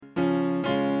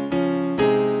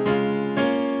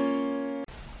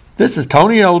This is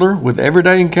Tony Elder with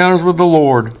Everyday Encounters with the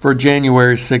Lord for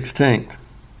January 16th.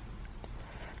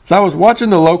 As I was watching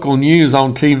the local news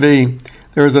on TV,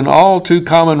 there was an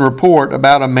all-too-common report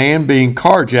about a man being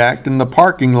carjacked in the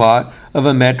parking lot of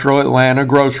a Metro Atlanta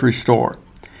grocery store.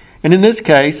 And in this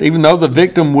case, even though the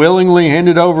victim willingly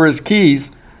handed over his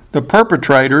keys, the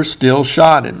perpetrator still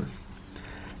shot him.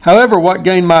 However, what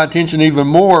gained my attention even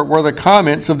more were the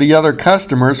comments of the other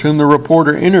customers whom the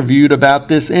reporter interviewed about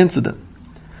this incident.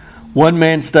 One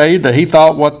man stated that he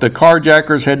thought what the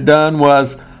carjackers had done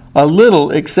was a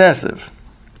little excessive.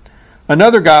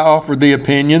 Another guy offered the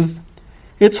opinion,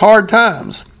 "It's hard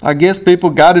times. I guess people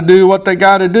got to do what they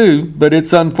got to do, but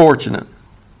it's unfortunate."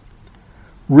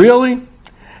 Really?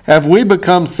 Have we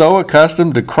become so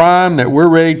accustomed to crime that we're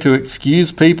ready to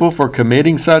excuse people for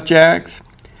committing such acts?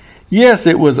 Yes,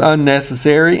 it was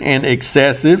unnecessary and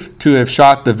excessive to have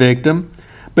shot the victim,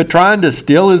 but trying to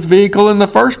steal his vehicle in the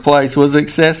first place was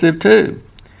excessive too.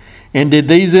 And did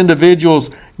these individuals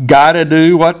gotta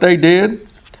do what they did?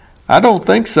 I don't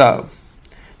think so.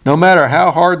 No matter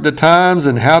how hard the times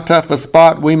and how tough a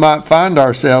spot we might find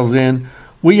ourselves in,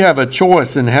 we have a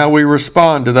choice in how we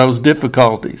respond to those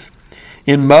difficulties.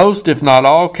 In most, if not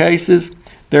all cases,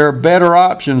 there are better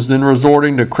options than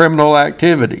resorting to criminal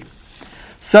activity.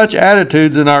 Such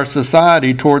attitudes in our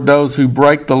society toward those who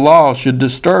break the law should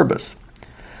disturb us.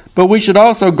 But we should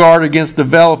also guard against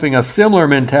developing a similar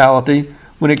mentality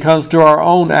when it comes to our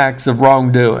own acts of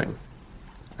wrongdoing.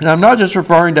 And I'm not just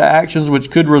referring to actions which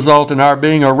could result in our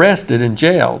being arrested and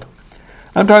jailed.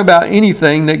 I'm talking about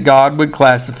anything that God would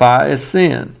classify as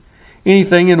sin.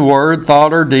 Anything in word,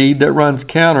 thought, or deed that runs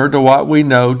counter to what we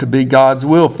know to be God's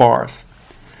will for us.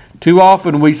 Too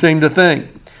often we seem to think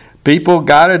people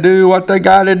got to do what they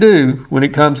got to do when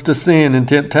it comes to sin and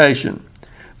temptation.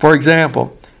 For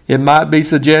example, it might be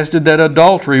suggested that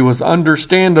adultery was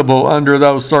understandable under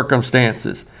those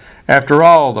circumstances. After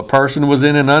all, the person was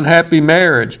in an unhappy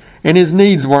marriage and his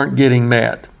needs weren't getting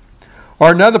met.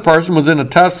 Or another person was in a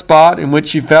tough spot in which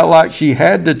she felt like she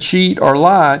had to cheat or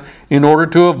lie in order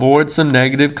to avoid some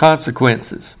negative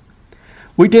consequences.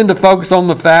 We tend to focus on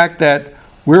the fact that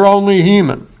we're only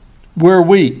human, we're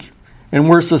weak, and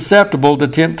we're susceptible to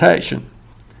temptation.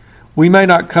 We may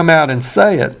not come out and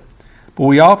say it, but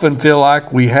we often feel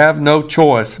like we have no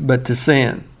choice but to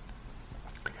sin.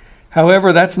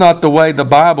 However, that's not the way the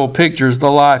Bible pictures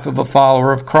the life of a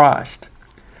follower of Christ.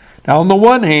 Now, on the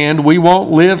one hand, we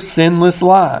won't live sinless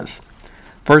lives.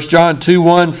 1 John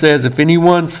 2:1 says, "If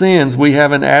anyone sins, we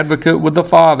have an advocate with the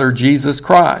Father, Jesus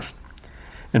Christ."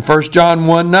 And 1 John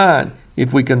 1:9,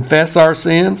 "If we confess our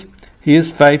sins, He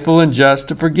is faithful and just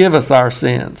to forgive us our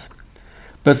sins."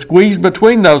 But squeezed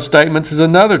between those statements is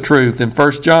another truth in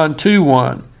 1 John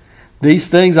 2:1. "These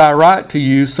things I write to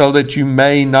you so that you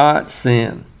may not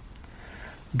sin."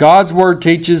 God's Word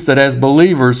teaches that as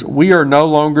believers, we are no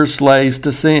longer slaves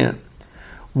to sin.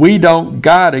 We don't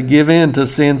gotta give in to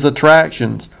sin's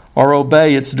attractions or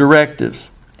obey its directives.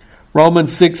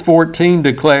 Romans 6:14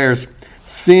 declares,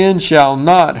 "Sin shall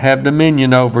not have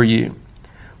dominion over you."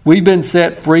 We've been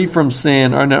set free from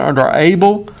sin and are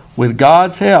able, with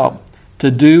God's help, to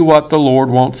do what the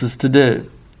Lord wants us to do.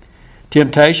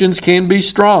 Temptations can be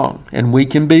strong and we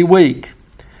can be weak,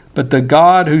 but the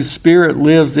God whose Spirit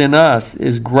lives in us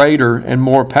is greater and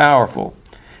more powerful,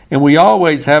 and we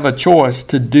always have a choice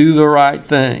to do the right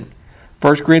thing.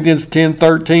 1 Corinthians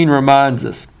 10:13 reminds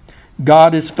us,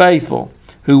 "God is faithful,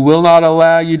 who will not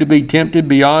allow you to be tempted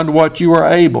beyond what you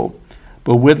are able,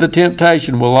 but with the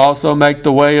temptation will also make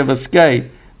the way of escape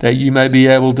that you may be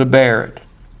able to bear it."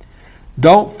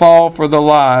 Don't fall for the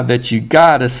lie that you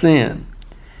gotta sin.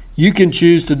 You can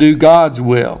choose to do God's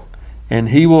will, and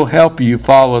He will help you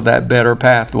follow that better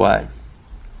pathway.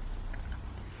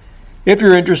 If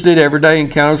you're interested, Everyday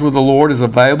Encounters with the Lord is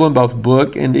available in both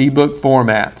book and ebook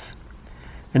formats.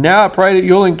 And now I pray that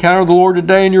you'll encounter the Lord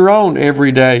today in your own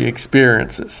everyday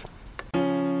experiences.